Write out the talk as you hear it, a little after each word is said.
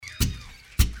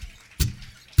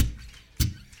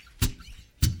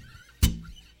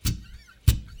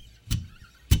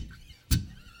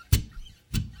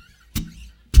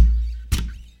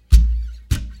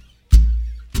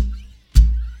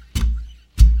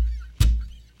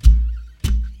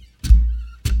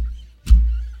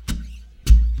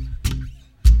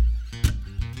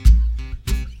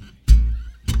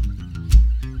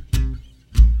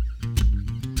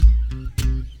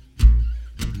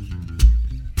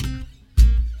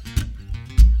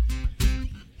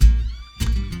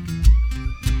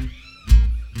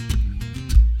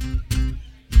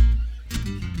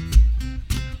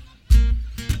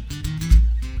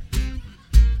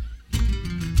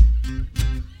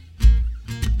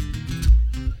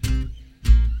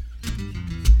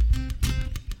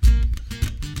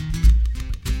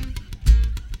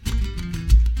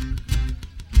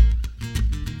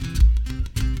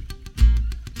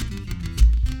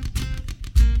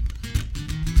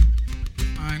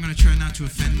I'm gonna try not to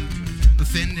offend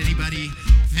anybody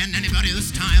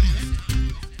this time.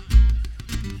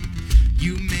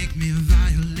 You make me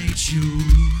violate you.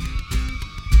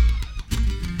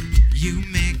 You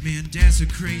make me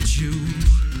desecrate you.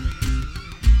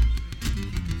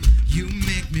 You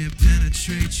make me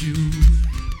penetrate you.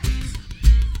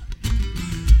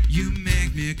 You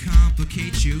make me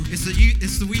complicate you.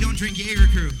 It's the We Don't Drink Jaeger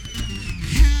crew.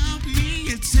 Help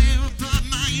me tear apart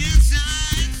my insides.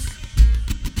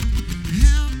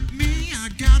 Help me, I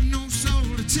got no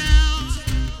soul to tell.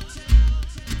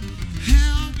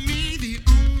 Help me, the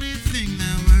only thing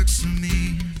that works for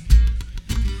me.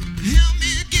 Help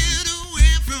me get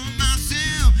away from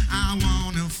myself. I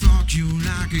wanna fuck you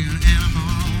like an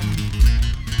animal.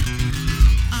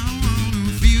 I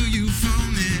wanna feel you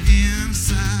from the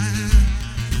inside.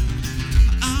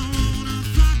 I wanna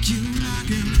fuck you like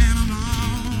an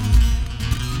animal.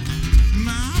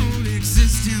 My whole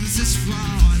existence is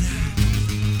flawed.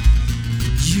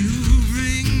 You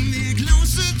bring me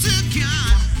closer to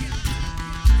God.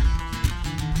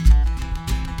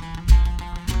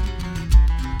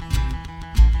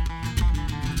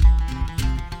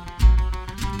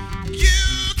 You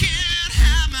can't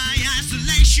have my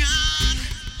isolation,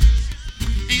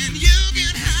 and you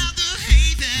can have the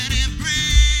hate that it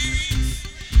brings.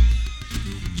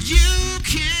 You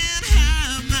can't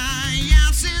have my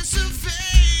absence of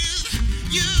faith.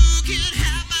 You can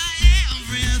have my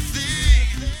everything.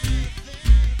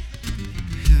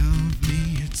 Help me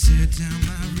tear down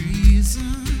my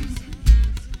reason.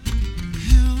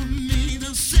 Help me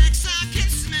the sex I can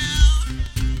smell.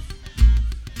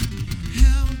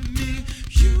 Help me,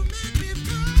 you make me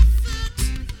perfect.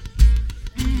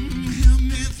 Help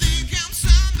me think I'm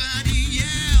somebody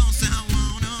else. I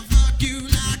wanna fuck you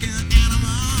like an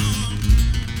animal.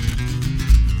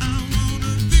 I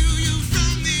wanna feel you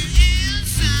from the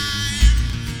inside.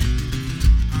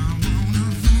 I wanna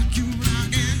fuck you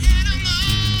like an animal.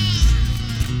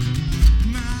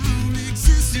 My whole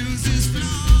existence is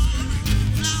flawed,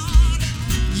 flawed.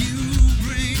 You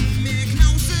bring me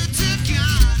closer to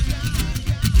God.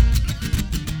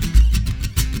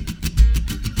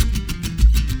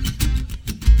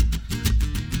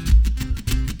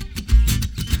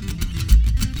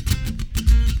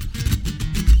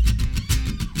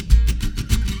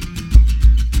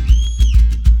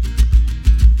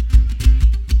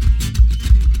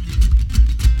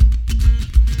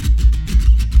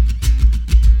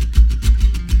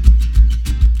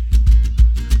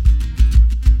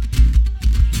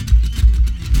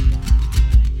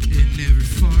 In every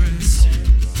forest,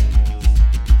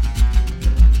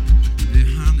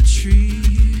 behind the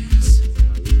trees,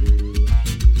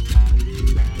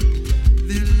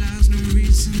 there lies no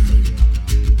reason.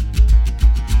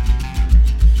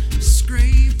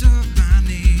 Scraped up my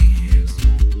knees,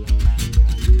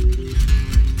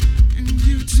 and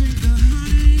you take the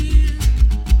honey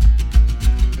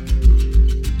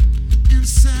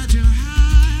inside your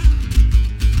heart,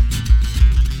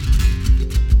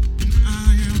 and I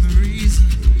am the reason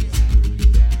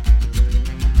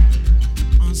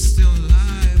I'm still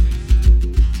alive.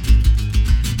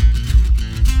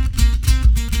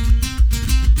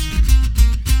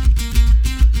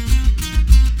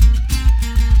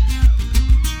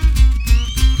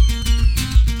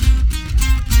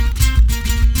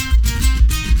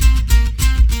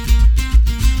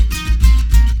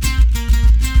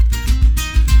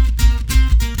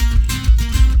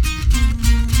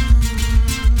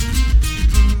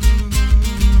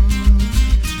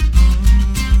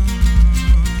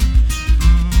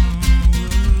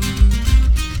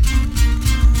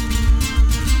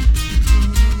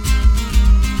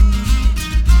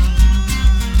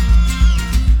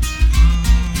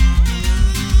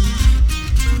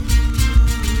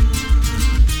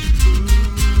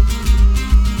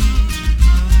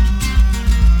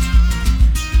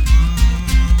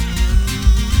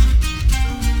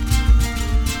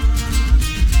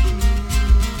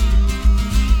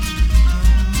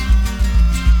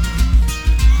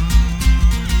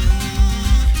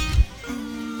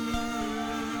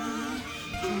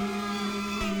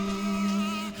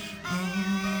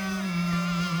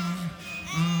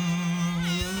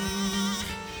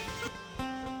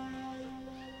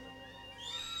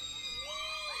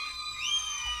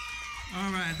 All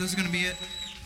right, those are gonna be it.